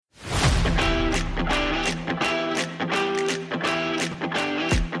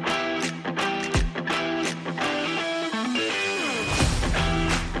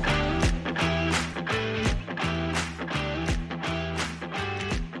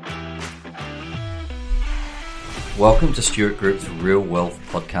Welcome to Stewart Group's Real Wealth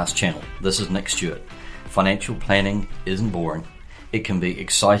podcast channel. This is Nick Stewart. Financial planning isn't boring. It can be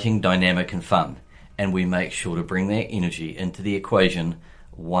exciting, dynamic and fun. And we make sure to bring that energy into the equation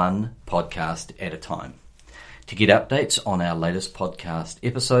one podcast at a time. To get updates on our latest podcast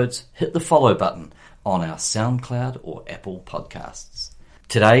episodes, hit the follow button on our SoundCloud or Apple Podcasts.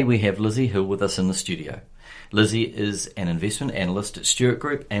 Today we have Lizzie Hill with us in the studio. Lizzie is an investment analyst at Stewart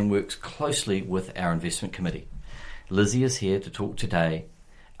Group and works closely with our investment committee. Lizzie is here to talk today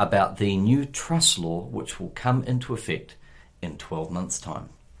about the new trust law which will come into effect in 12 months' time.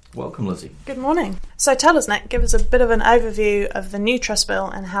 Welcome, Lizzie. Good morning. So tell us, Nick, give us a bit of an overview of the new trust bill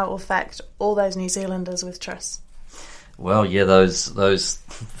and how it will affect all those New Zealanders with trusts. Well, yeah, those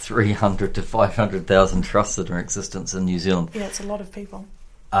 300 to 500,000 trusts that are in existence in New Zealand. Yeah, it's a lot of people.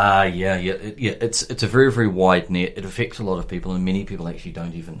 It's a very, very wide net. It affects a lot of people, and many people actually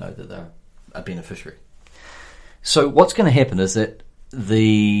don't even know that they're a beneficiary. So what's going to happen is that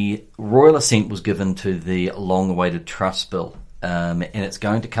the royal assent was given to the long-awaited trust bill, and it's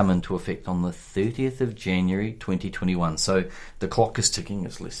going to come into effect on the 30th of January 2021. So the clock is ticking.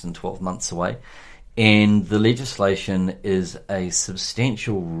 It's less than 12 months away. And the legislation is a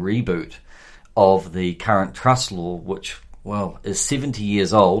substantial reboot of the current trust law, which, well, is 70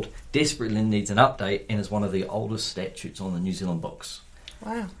 years old, desperately needs an update, and is one of the oldest statutes on the New Zealand books.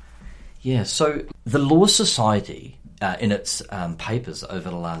 Wow. Yeah, so the Law Society, in its papers over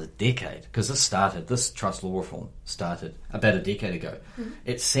the last decade, because this trust law reform started about a decade ago,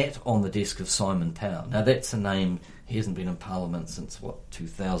 It sat on the desk of Simon Powell. Now, that's a name, he hasn't been in Parliament since,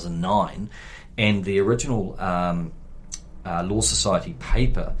 2009, and the original Law Society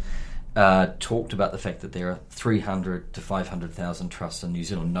paper talked about the fact that there are 300 to 500,000 trusts in New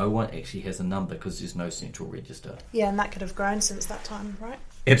Zealand. No one actually has a number because there's no central register. Yeah, and that could have grown since that time, right?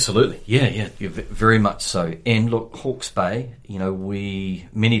 Absolutely, yeah, very much so. And look, Hawke's Bay,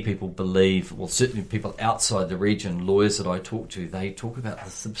 many people believe, well, certainly people outside the region, lawyers that I talk to, they talk about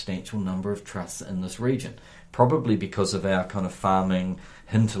the substantial number of trusts in this region, probably because of our kind of farming,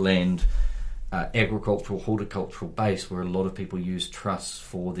 hinterland, agricultural, horticultural base, where a lot of people use trusts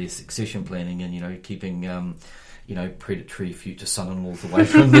for their succession planning and, keeping, predatory future son-in-laws away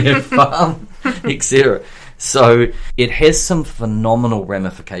from their farm, etc. So it has some phenomenal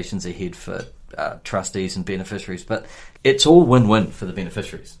ramifications ahead for trustees and beneficiaries, but it's all win-win for the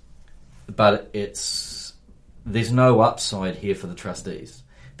beneficiaries. But there's no upside here for the trustees,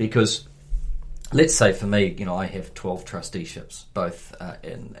 because let's say for me, I have 12 trusteeships, both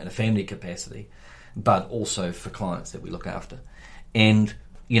in a family capacity, but also for clients that we look after. And,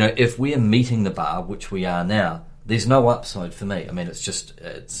 if we're meeting the bar, which we are now, there's no upside for me. I mean,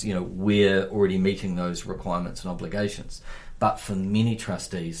 we're already meeting those requirements and obligations. But for many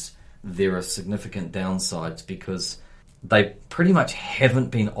trustees, there are significant downsides because they pretty much haven't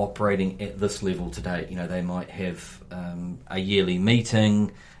been operating at this level to date. They might have a yearly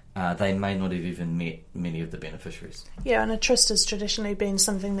meeting. They may not have even met many of the beneficiaries. Yeah, and a trust has traditionally been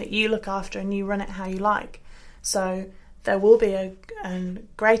something that you look after and you run it how you like. So there will be a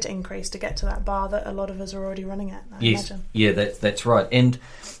great increase to get to that bar that a lot of us are already running at, I imagine. Yeah, that's right. And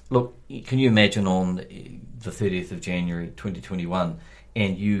look, can you imagine on the 30th of January 2021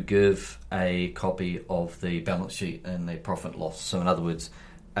 and you give a copy of the balance sheet and the profit loss, so in other words,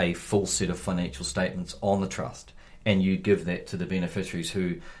 a full set of financial statements on the trust, and you give that to the beneficiaries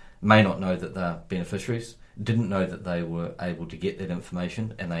who may not know that they're beneficiaries, didn't know that they were able to get that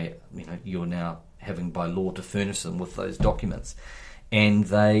information, and you're now having by law to furnish them with those documents, and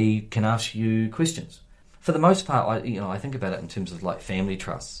they can ask you questions. For the most part, I think about it in terms of like family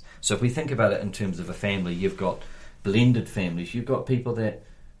trusts. So if we think about it in terms of a family, you've got blended families, you've got people that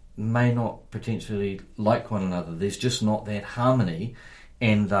may not potentially like one another. There's just not that harmony,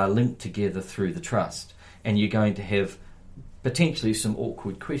 and they're linked together through the trust. And you're going to have potentially some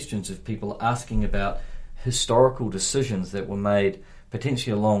awkward questions of people asking about historical decisions that were made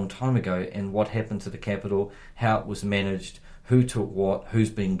potentially a long time ago and what happened to the capital, how it was managed, who took what, who's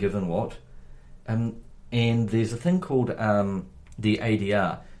been given what. And there's a thing called the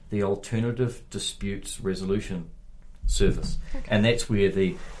ADR, the Alternative Disputes Resolution Service. Okay. And that's where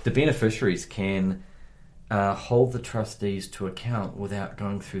the beneficiaries can hold the trustees to account without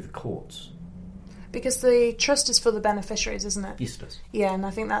going through the courts. Because the trust is for the beneficiaries, isn't it? Yes, it is. Yeah, and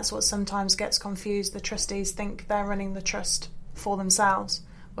I think that's what sometimes gets confused. The trustees think they're running the trust for themselves,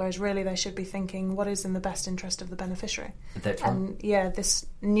 whereas really they should be thinking what is in the best interest of the beneficiary. That's right. And yeah, this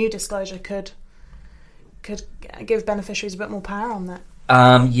new disclosure could give beneficiaries a bit more power on that.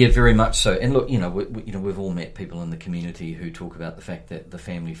 Yeah, very much so. And look, we've all met people in the community who talk about the fact that the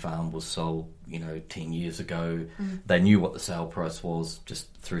family farm was sold, 10 years ago. They knew what the sale price was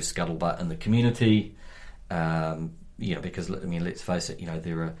just through scuttlebutt in the community. Because, let's face it,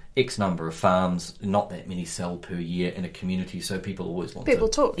 there are X number of farms, not that many sell per year in a community, so people always want People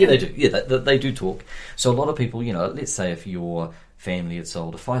talk. Yeah, they do. Yeah, they do talk. So a lot of people, let's say if your family had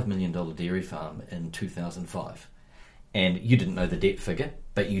sold a $5 million dairy farm in 2005, and you didn't know the debt figure,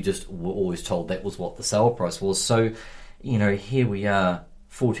 but you just were always told that was what the sale price was. So, here we are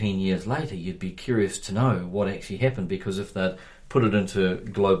 14 years later, you'd be curious to know what actually happened, because if they'd put it into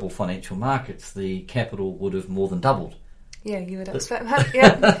global financial markets, the capital would have more than doubled. Yeah, you would expect that,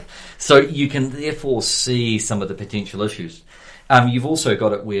 yeah. So you can therefore see some of the potential issues. You've also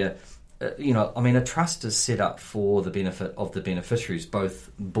got it where, a trust is set up for the benefit of the beneficiaries, both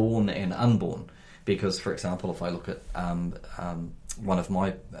born and unborn. Because, for example, if I look at one of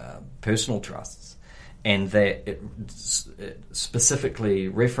my personal trusts, and that it specifically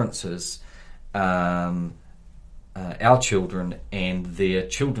references our children and their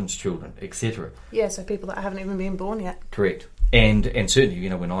children's children, etc. Yeah, so people that haven't even been born yet. Correct. And certainly,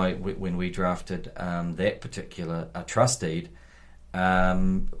 when we drafted that particular trust deed,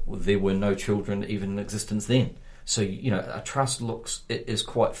 there were no children even in existence then. So, a trust is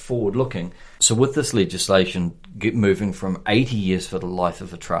quite forward-looking. So with this legislation moving from 80 years for the life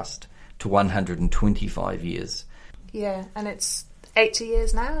of a trust to 125 years. Yeah, and it's 80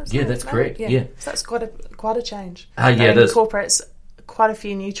 years now? Yeah, that's correct. Yeah. So that's quite a change. Yeah, it is. Incorporates quite a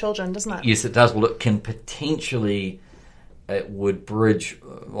few new children, doesn't it? Yes, it does. Well, it can potentially... It would bridge...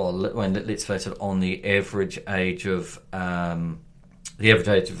 Well, let's face it, on the average age of... the average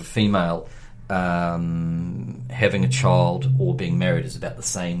age of a female... having a child or being married is about the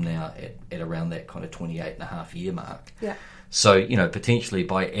same now at around that kind of 28 and a half year mark. Yeah. So, potentially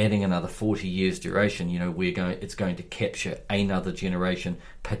by adding another 40 years duration, it's going to capture another generation,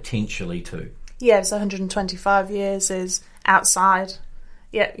 potentially too. Yeah, so 125 years is outside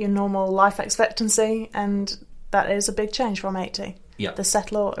your normal life expectancy, and that is a big change from 80. Yeah.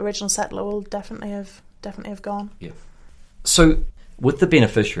 The original settler will definitely have gone. Yeah. So with the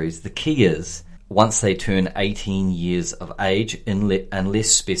beneficiaries, the key is once they turn 18 years of age, unless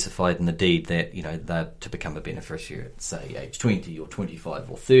specified in the deed that they're to become a beneficiary at, say, age 20 or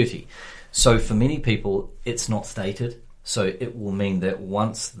 25 or 30. So for many people, it's not stated. So it will mean that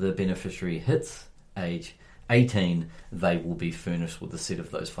once the beneficiary hits age 18, they will be furnished with a set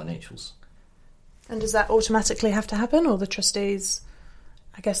of those financials. And does that automatically have to happen, or the trustees?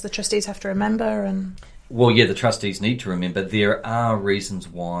 I guess the trustees have to remember and. Well, yeah, the trustees need to remember. There are reasons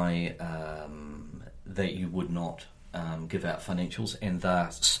why that you would not give out financials, and they're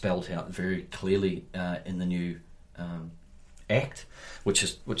spelled out very clearly in the new Act, which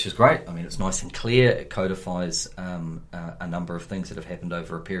is great. I mean, it's nice and clear. It codifies a number of things that have happened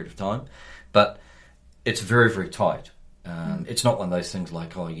over a period of time, but it's very, very tight. It's not one of those things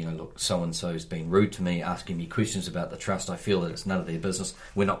like, look, so-and-so's been rude to me, asking me questions about the trust. I feel that it's none of their business.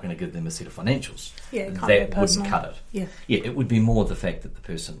 We're not going to give them a set of financials. Yeah, it can't that be personal. wouldn't cut it. Yeah, it would be more the fact that the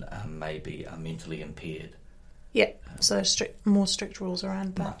person may be mentally impaired. Yeah, so more strict rules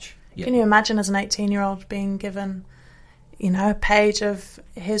around that. Much. Yeah. Can you imagine as an 18-year-old being given, a page of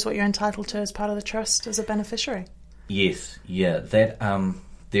here's what you're entitled to as part of the trust as a beneficiary? Yes, yeah, that...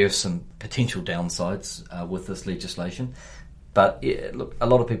 There are some potential downsides with this legislation, but look, a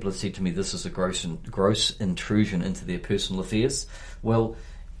lot of people have said to me this is a gross intrusion into their personal affairs. Well,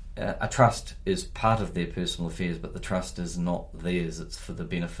 a trust is part of their personal affairs, but the trust is not theirs. It's for the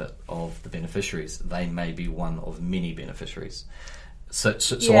benefit of the beneficiaries. They may be one of many beneficiaries. So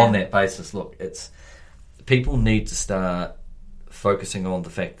on that basis, look, people need to start focusing on the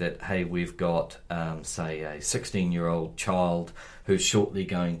fact that, hey, we've got, say, a 16-year-old child who's shortly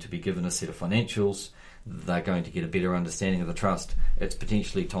going to be given a set of financials. They're going to get a better understanding of the trust. It's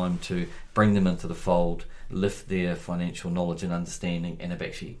potentially time to bring them into the fold, lift their financial knowledge and understanding, and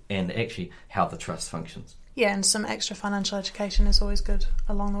actually how the trust functions. Yeah, and some extra financial education is always good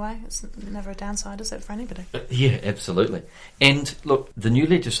along the way. It's never a downside, is it, for anybody? Yeah, absolutely. And look, the new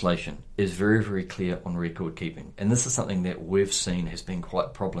legislation is very, very clear on record keeping. And this is something that we've seen has been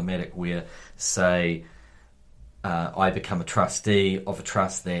quite problematic where, say, I become a trustee of a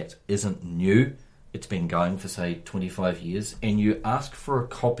trust that isn't new. It's been going for, say, 25 years. And you ask for a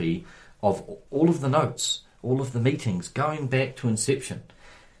copy of all of the notes, all of the meetings going back to inception.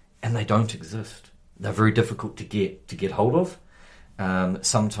 And they don't exist. They're very difficult to get hold of.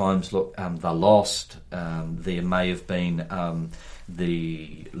 Sometimes, look, they're lost. There may have been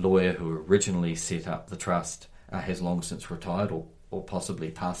the lawyer who originally set up the trust has long since retired, or or possibly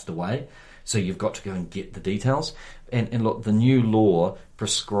passed away. So you've got to go and get the details. And look, the new law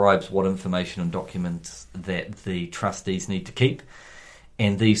prescribes what information and documents that the trustees need to keep.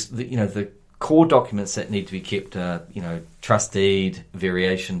 And the core documents that need to be kept are, trust deed,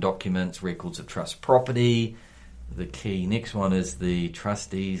 variation documents, records of trust property. The key next one is the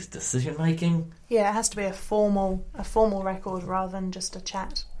trustees' decision making. Yeah, it has to be a formal record rather than just a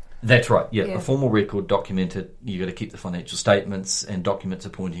chat. That's right. Yeah, a formal record documented. You got to keep the financial statements and documents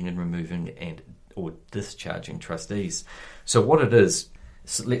appointing and removing or discharging trustees. So what it is,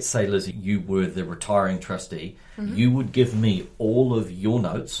 so let's say, Lizzie, you were the retiring trustee. Mm-hmm. You would give me all of your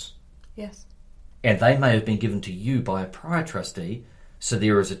notes. Yes. And they may have been given to you by a prior trustee. So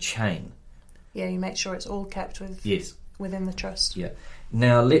there is a chain. Yeah, you make sure it's all kept within the trust. Yeah.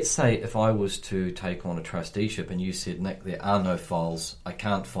 Now, let's say if I was to take on a trusteeship and you said, Nick, there are no files, I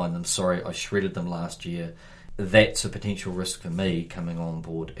can't find them, sorry, I shredded them last year, that's a potential risk for me coming on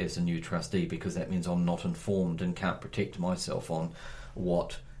board as a new trustee, because that means I'm not informed and can't protect myself on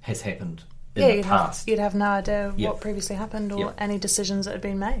what has happened in the past. You'd have no idea what previously happened or any decisions that had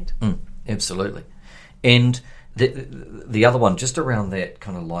been made. Absolutely. And the other one, just around that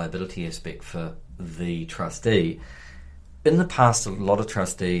kind of liability aspect for the trustee, in the past, a lot of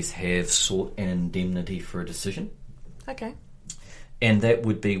trustees have sought an indemnity for a decision. Okay. And that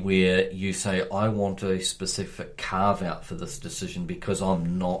would be where you say, I want a specific carve-out for this decision because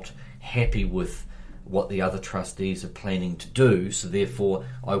I'm not happy with what the other trustees are planning to do, so therefore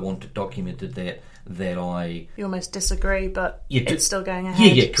I want it documented that I... You almost disagree, but it's still going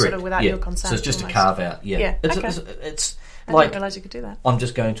ahead correct. Sort of without your consent. So it's just almost. A carve-out, Yeah, It's I like, didn't realise you could do that. I'm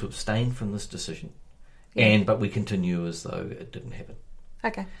just going to abstain from this decision. But we continue as though it didn't happen.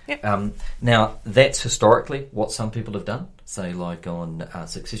 Okay. Yep. Now, that's historically what some people have done, say like on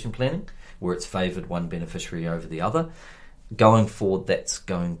succession planning, where it's favoured one beneficiary over the other. Going forward, that's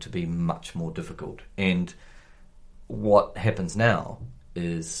going to be much more difficult. And what happens now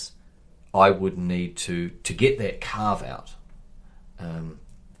is I would need to get that carve out,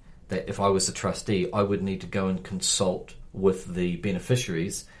 that if I was a trustee, I would need to go and consult with the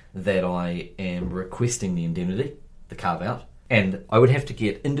beneficiaries that I am requesting the indemnity, the carve-out, and I would have to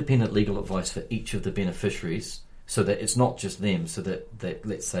get independent legal advice for each of the beneficiaries so that it's not just them, so that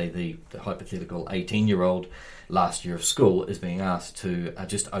let's say the hypothetical 18-year-old last year of school is being asked to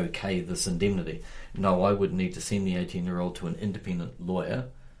just okay this indemnity. No, I would need to send the 18-year-old to an independent lawyer,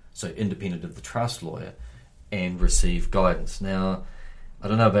 so independent of the trust lawyer, and receive guidance. Now, I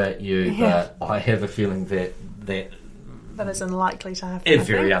don't know about you, but I have a feeling that is unlikely to happen. It's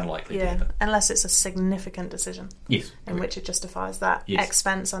very unlikely to happen. Unless it's a significant decision. Yes. In which it justifies that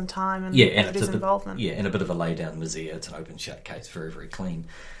expense and time and everybody's involvement. And a bit of a lay-down misere. It's an open-shut case, very, very clean.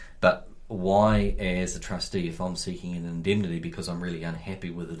 But why, as a trustee, if I'm seeking an indemnity because I'm really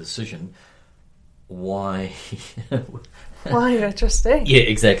unhappy with a decision, why... Why are you a trustee? Yeah,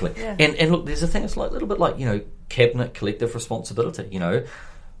 exactly. Yeah. And look, there's a thing, it's like a little bit like, cabinet collective responsibility.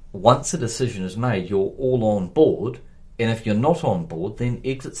 Once a decision is made, you're all on board. And if you're not on board, then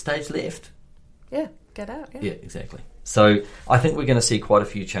exit stage left. Yeah, get out. Yeah, exactly. So I think we're going to see quite a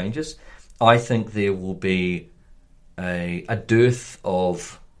few changes. I think there will be a dearth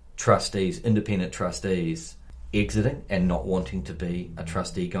of trustees, independent trustees, exiting and not wanting to be a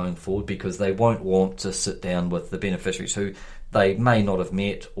trustee going forward because they won't want to sit down with the beneficiaries who they may not have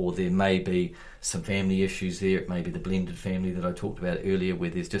met, or there may be some family issues there. It may be the blended family that I talked about earlier, where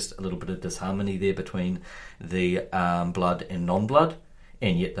there's just a little bit of disharmony there between the blood and non-blood,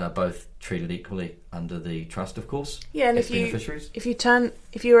 and yet they're both treated equally under the trust, of course. Yeah, and if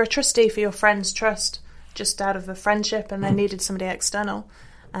you were a trustee for your friend's trust just out of a friendship and they needed somebody external,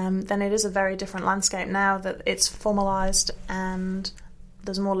 then it is a very different landscape now that it's formalised and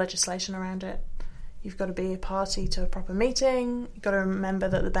there's more legislation around it. You've got to be a party to a proper meeting. You've got to remember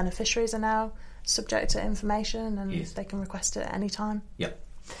that the beneficiaries are now subject to information and they can request it at any time. Yep.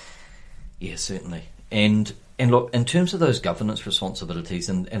 Yeah, certainly. And look, in terms of those governance responsibilities,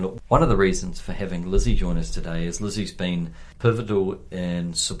 and look, one of the reasons for having Lizzie join us today is Lizzie's been pivotal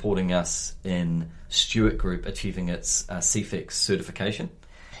in supporting us in Stewart Group achieving its CFEX certification.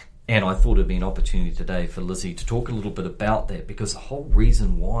 And I thought it'd be an opportunity today for Lizzie to talk a little bit about that, because the whole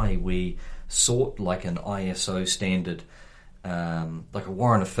reason why we sought like an ISO standard, like a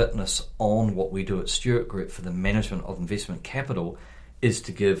warrant of fitness on what we do at Stewart Group for the management of investment capital, is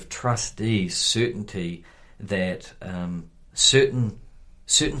to give trustees certainty that certain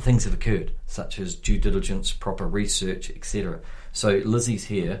things have occurred, such as due diligence, proper research, etc. So Lizzie's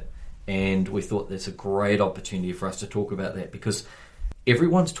here, and we thought that's a great opportunity for us to talk about that, because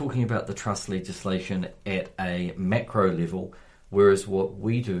everyone's talking about the trust legislation at a macro level, Whereas what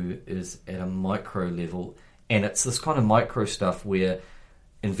we do is at a micro level, and it's this kind of micro stuff where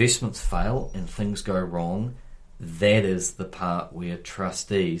investments fail and things go wrong. That is the part where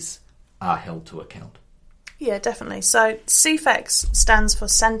trustees are held to account. Yeah, definitely. So CFEX stands for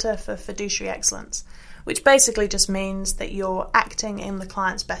Centre for Fiduciary Excellence, which basically just means that you're acting in the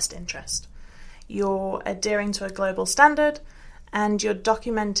client's best interest. You're adhering to a global standard and you're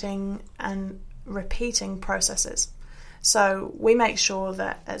documenting and repeating processes. So we make sure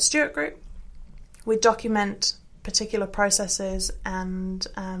that at Stewart Group, we document particular processes and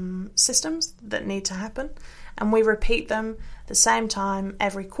systems that need to happen, and we repeat them the same time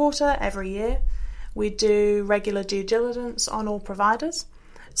every quarter, every year. We do regular due diligence on all providers.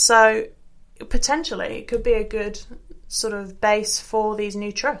 So potentially it could be a good sort of base for these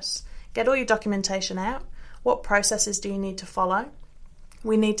new trusts. Get all your documentation out. What processes do you need to follow?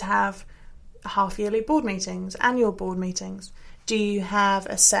 We need to have half-yearly board meetings, annual board meetings. Do you have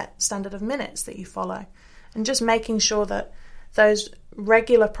a set standard of minutes that you follow? And just making sure that those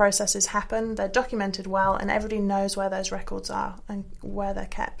regular processes happen, they're documented well, and everybody knows where those records are and where they're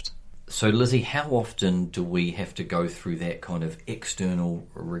kept. So, Lizzie, how often do we have to go through that kind of external,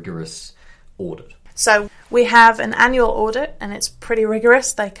 rigorous audit? So we have an annual audit, and it's pretty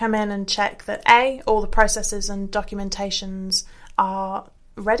rigorous. They come in and check that A, all the processes and documentations are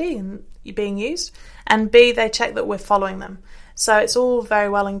ready and being used, and B, they check that we're following them. So it's all very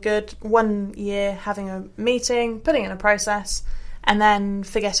well and good 1 year having a meeting, putting in a process, and then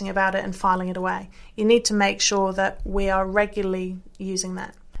forgetting about it and filing it away. You need to make sure that we are regularly using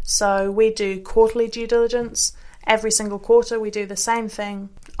that. So we do quarterly due diligence. Every single quarter we do the same thing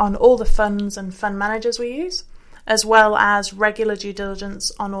on all the funds and fund managers we use, as well as regular due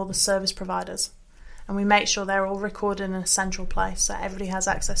diligence on all the service providers. And we make sure they're all recorded in a central place so everybody has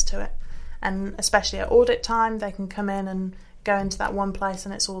access to it. And especially at audit time, they can come in and go into that one place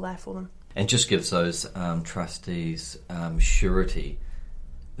and it's all there for them. And just gives those trustees surety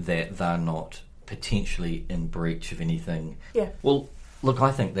that they're not potentially in breach of anything. Yeah. Well, look,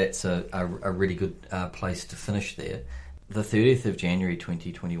 I think that's a really good place to finish there. The 30th of January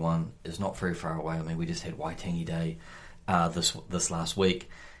 2021 is not very far away. I mean, we just had Waitangi Day this last week.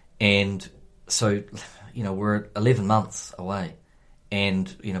 And so, we're 11 months away.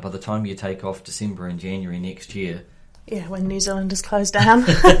 And, by the time you take off December and January next year... Yeah, when New Zealand is closed down.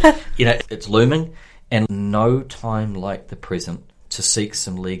 It's looming. And no time like the present to seek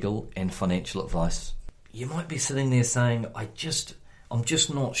some legal and financial advice. You might be sitting there saying, I'm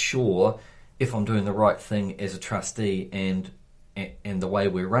just not sure if I'm doing the right thing as a trustee and the way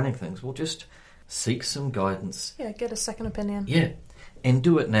we're running things. Well, just seek some guidance. Yeah, get a second opinion. Yeah, and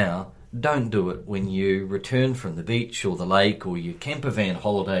do it now. Don't do it when you return from the beach or the lake or your camper van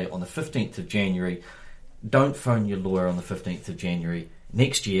holiday on the 15th of January. Don't phone your lawyer on the 15th of January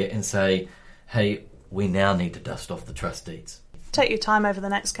next year and say, hey, we now need to dust off the trust deeds. Take your time over the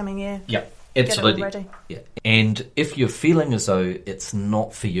next coming year. Yeah. Absolutely. Get it all ready. Yeah. And if you're feeling as though it's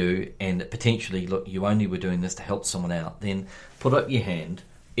not for you and potentially, look, you only were doing this to help someone out, then put up your hand.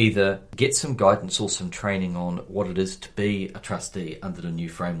 Either get some guidance or some training on what it is to be a trustee under the new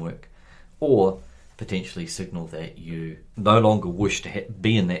framework, or potentially signal that you no longer wish to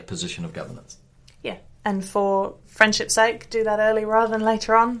be in that position of governance. Yeah. And for friendship's sake, do that early rather than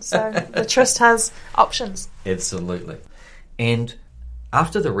later on. So the trust has options. Absolutely. And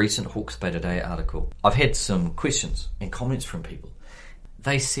after the recent Hawke's Bay Today article, I've had some questions and comments from people.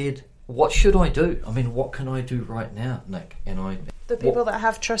 They said, what should I do? I mean, what can I do right now, Nick? The people that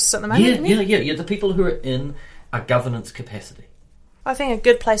have trusts at the moment? Yeah, the people who are in a governance capacity. I think a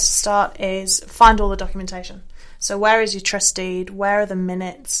good place to start is find all the documentation. So where is your trust deed? Where are the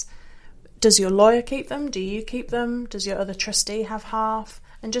minutes? Does your lawyer keep them? Do you keep them? Does your other trustee have half?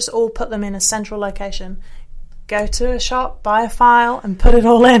 And just all put them in a central location. Go to a shop, buy a file, and put it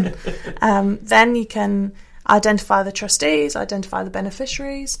all in. Then you can identify the trustees, identify the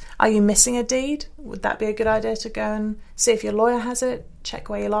beneficiaries. Are you missing a deed? Would that be a good idea to go and see if your lawyer has it? Check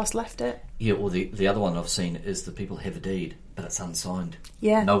where you last left it? Yeah, or the other one I've seen is the people have a deed, but it's unsigned.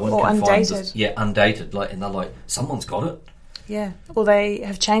 Yeah, no one or can undated. Find this. Yeah, undated. And they're like, someone's got it. Yeah, or they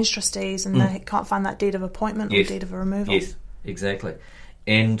have changed trustees and they can't find that deed of appointment or deed of a removal. Yes, exactly.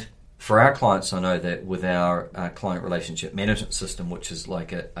 And for our clients, I know that with our client relationship management system, which is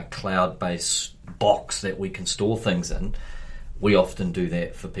like a cloud-based box that we can store things in, we often do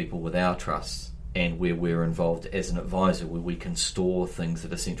that for people with our trusts and where we're involved as an advisor, where we can store things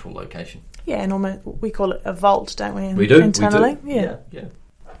at a central location. Yeah, and almost we call it a vault, don't we? We do. Internally. We do. Yeah.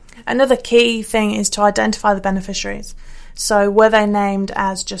 Another key thing is to identify the beneficiaries. So were they named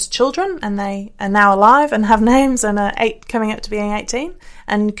as just children and they are now alive and have names and are coming up to being 18?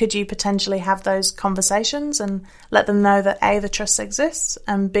 And could you potentially have those conversations and let them know that A, the trust exists,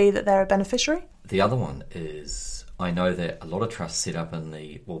 and B, that they're a beneficiary? The other one is, I know that a lot of trusts set up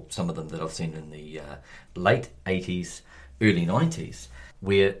some of them that I've seen in the late 80s, early 90s,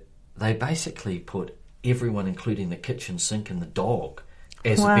 where they basically put everyone, including the kitchen sink and the dog,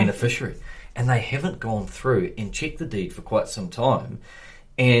 as a beneficiary. And they haven't gone through and checked the deed for quite some time.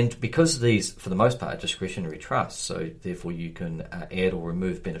 And because these, for the most part, are discretionary trusts, so therefore you can add or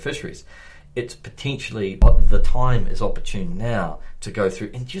remove beneficiaries, it's potentially, the time is opportune now to go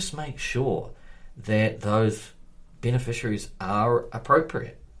through and just make sure that those beneficiaries are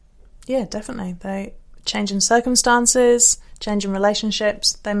appropriate. Yeah, definitely. They change in circumstances, change in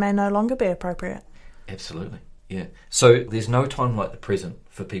relationships, they may no longer be appropriate. Absolutely, yeah. So there's no time like the present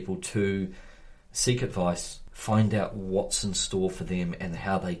for people to seek advice, find out what's in store for them and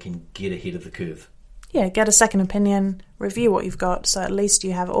how they can get ahead of the curve. Yeah, get a second opinion, review what you've got, so at least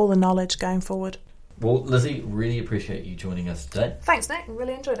you have all the knowledge going forward. Well, Lizzie, really appreciate you joining us today. Thanks, Nick.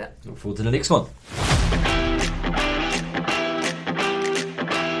 Really enjoyed it. Look forward to the next one.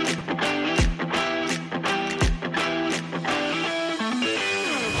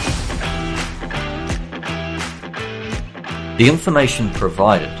 The information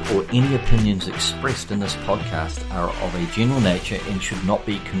provided or any opinions expressed in this podcast are of a general nature and should not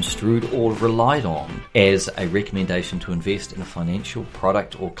be construed or relied on as a recommendation to invest in a financial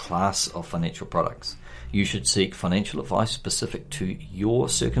product or class of financial products. You should seek financial advice specific to your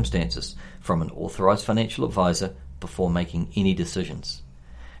circumstances from an authorised financial advisor before making any decisions.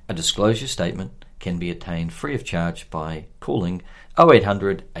 A disclosure statement can be obtained free of charge by calling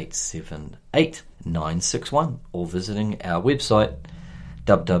 0800 878 961 or visiting our website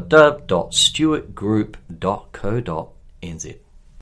www.stewartgroup.co.nz.